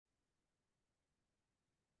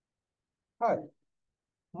Hi,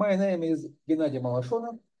 my name is Gennady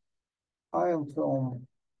Malaschonok. I am from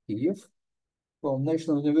Kiev, from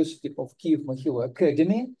National University of Kiev Mohyla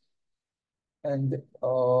Academy, and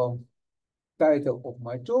title of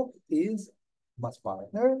my talk is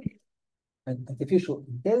MathPartner and Artificial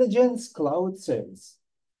Intelligence Cloud Service.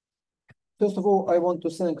 First of all, I want to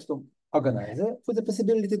thank the organizer for the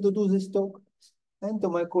possibility to do this talk, and to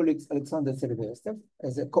my colleagues Alexander Silvestr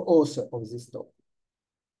as a co-author of this talk.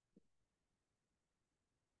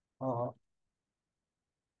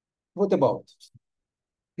 What about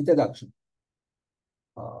introduction?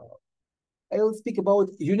 I will speak about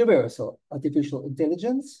universal artificial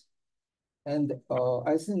intelligence, and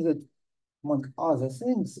I think that among other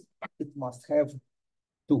things, it must have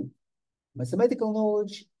two: mathematical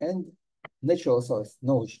knowledge and natural science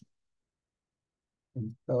knowledge.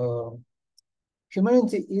 And,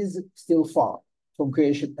 humanity is still far from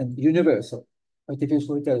creation and universal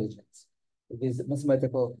artificial intelligence with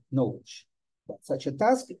mathematical knowledge. But such a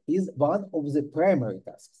task is one of the primary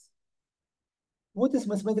tasks. What is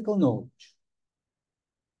mathematical knowledge?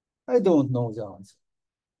 I don't know the answer,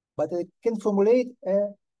 but I can formulate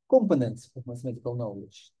components of mathematical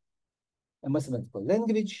knowledge: a mathematical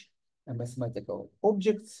language, a mathematical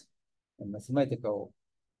objects, a mathematical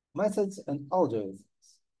methods and algorithms.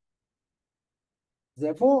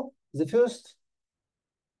 Therefore, the first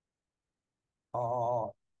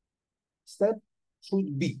step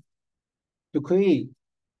should be to create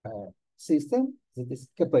a system that is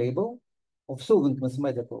capable of solving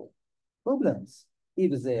mathematical problems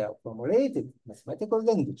if they are formulated in mathematical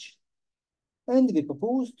language. And we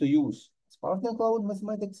propose to use MathPartner Cloud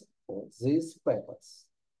Mathematics for this purpose.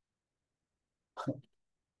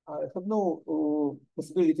 I have no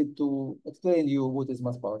possibility to explain you what is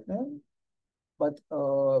MathPartner, but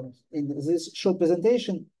in this short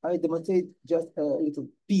presentation, I demonstrate just a little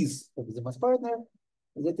piece of the MathPartner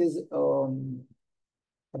that is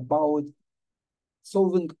about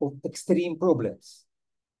solving of extreme problems.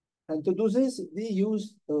 And to do this, we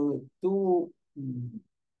use two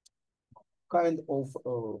kind of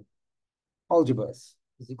algebras: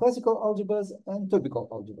 the classical algebras and topical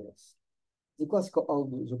algebras. The classical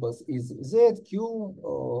algebras is Z,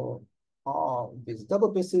 Q, R with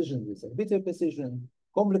double precision, with arbitrary precision,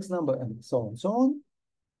 complex number, and so on and so on.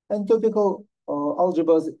 And topical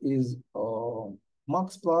algebras is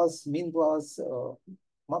max plus, min plus,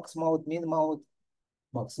 max mode, min mode,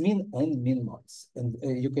 max min, and min max. And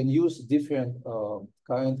you can use different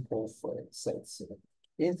kind of sets: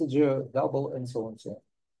 integer, double, and so on and so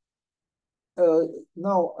on.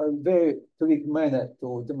 Now, a very quick manner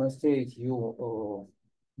to demonstrate you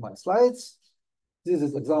my slides. This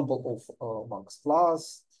is example of max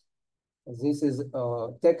plus. This is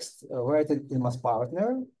text written in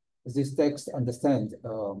MathPartner. This text understand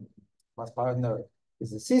MathPartner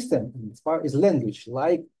is a system, is language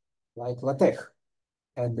like LaTeX.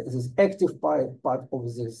 And this active part of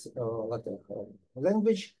this LaTeX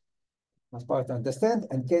language, MathPartner understand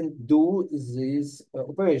and can do this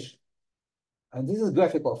operation. And this is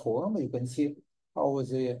graphical form. You can see how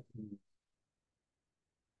the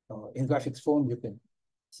in graphics form you can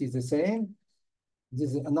see the same. This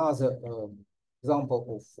is another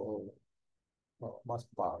example of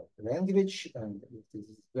MathPartner language, and this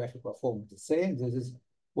is graphical form the same. This is,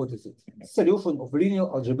 what is it? Solution of linear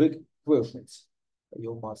algebraic equations.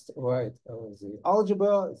 You must write the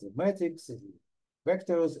algebra, the matrix, the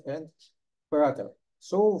vectors, and parameter.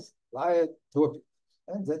 Solve, lie, drop it,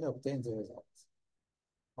 and then obtain the result.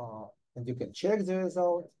 And you can check the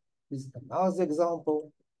result. This is another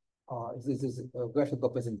example. This is a graphical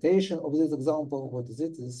presentation of this example. What is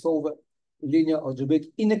it? This is solve linear algebraic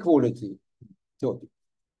inequality topic.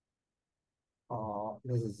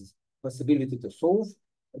 This is possibility to solve,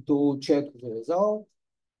 to check the result.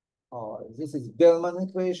 This is Bellman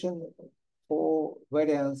equation for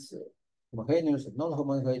variance, homogeneous and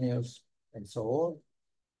non-homogeneous, and so on.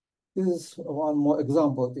 This is one more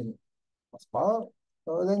example in MathPartner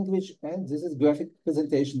language, and this is graphic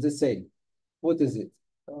presentation the same. What is it?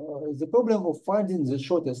 The problem of finding the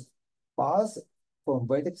shortest path from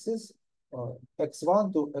vertices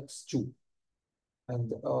x1 to x2.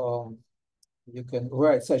 And you can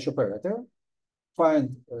write such operator,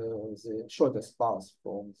 find the shortest path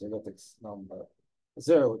from the vertex number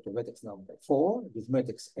 0 to vertex number 4 with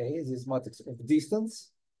matrix A, this matrix of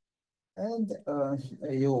distance. And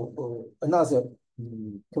another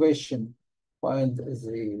question, find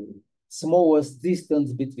the smallest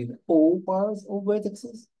distance between all pairs of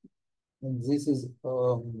vertices. And this is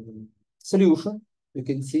solution. You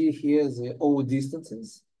can see here the all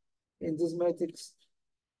distances in this matrix.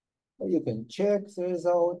 You can check the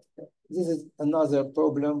result. This is another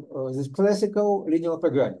problem. This classical linear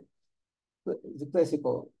programming. The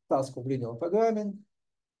classical task of linear programming.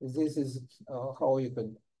 This is how you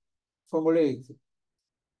can formulate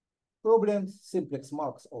problems, simplex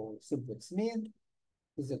max or simplex min.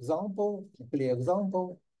 This example, a clear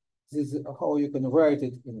example. This is how you can write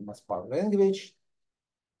it in MathPartner language.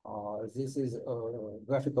 This is a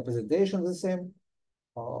graphical presentation of the same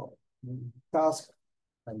task,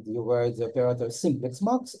 and you write the operator simplex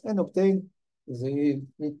max and obtain the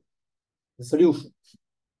solution.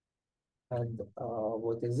 And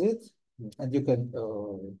what is it? And you can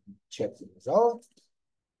check the result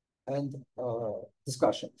and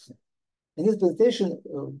discussions. In this presentation,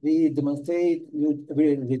 we demonstrate a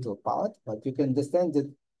very little part, but you can understand that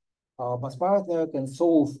MathPartner can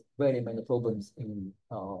solve very many problems in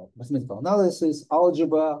mathematical analysis,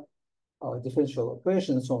 algebra, differential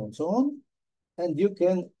equations, and so on and so on. And you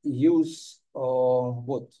can use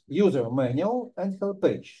user manual and help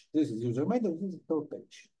page. This is user manual, this is help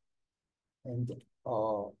page. And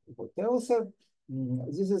what else?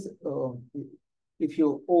 This is if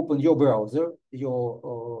you open your browser,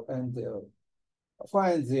 and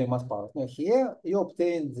find the MathPartner here, you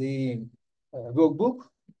obtain the workbook.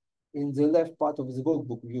 In the left part of the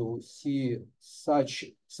workbook, you see such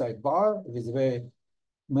sidebar with very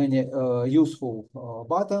many useful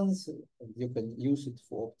buttons. You can use it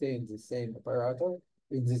for obtaining the same operator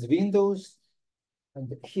in these windows.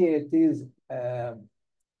 And here it is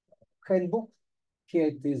handbook. Here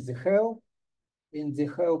it is the help. In the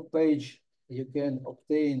help page, you can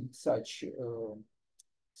obtain such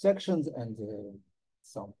sections and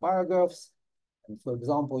some paragraphs. And for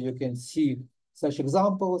example, you can see such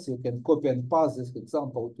examples. You can copy and paste this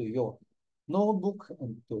example to your notebook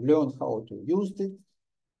and to learn how to use it.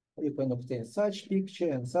 You can obtain such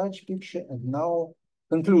picture and such picture. And now,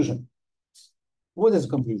 conclusion. What is the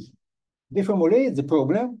conclusion? We formulate the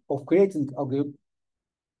problem of creating algorithm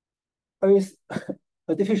with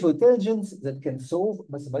artificial intelligence that can solve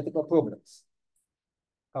mathematical problems.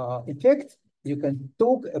 In fact, you can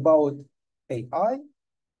talk about AI,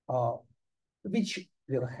 which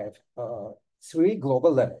will have three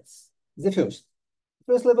global levels. The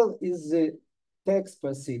first level is the text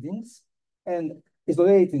proceedings and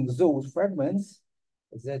evaluating those fragments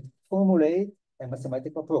that formulate a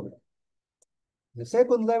mathematical problem. The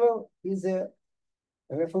second level is a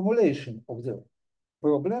reformulation of the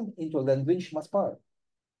problem into language MathPartner.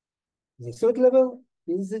 The third level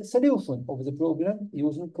is the solution of the problem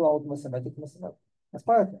using cloud mathematics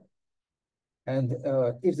MathPartner. And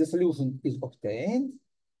if the solution is obtained,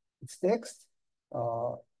 its text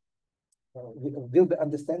will be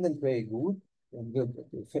understanding very good and will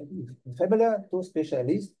be familiar to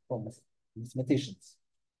specialists or mathematicians.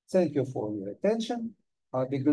 Thank you for your attention. I'll be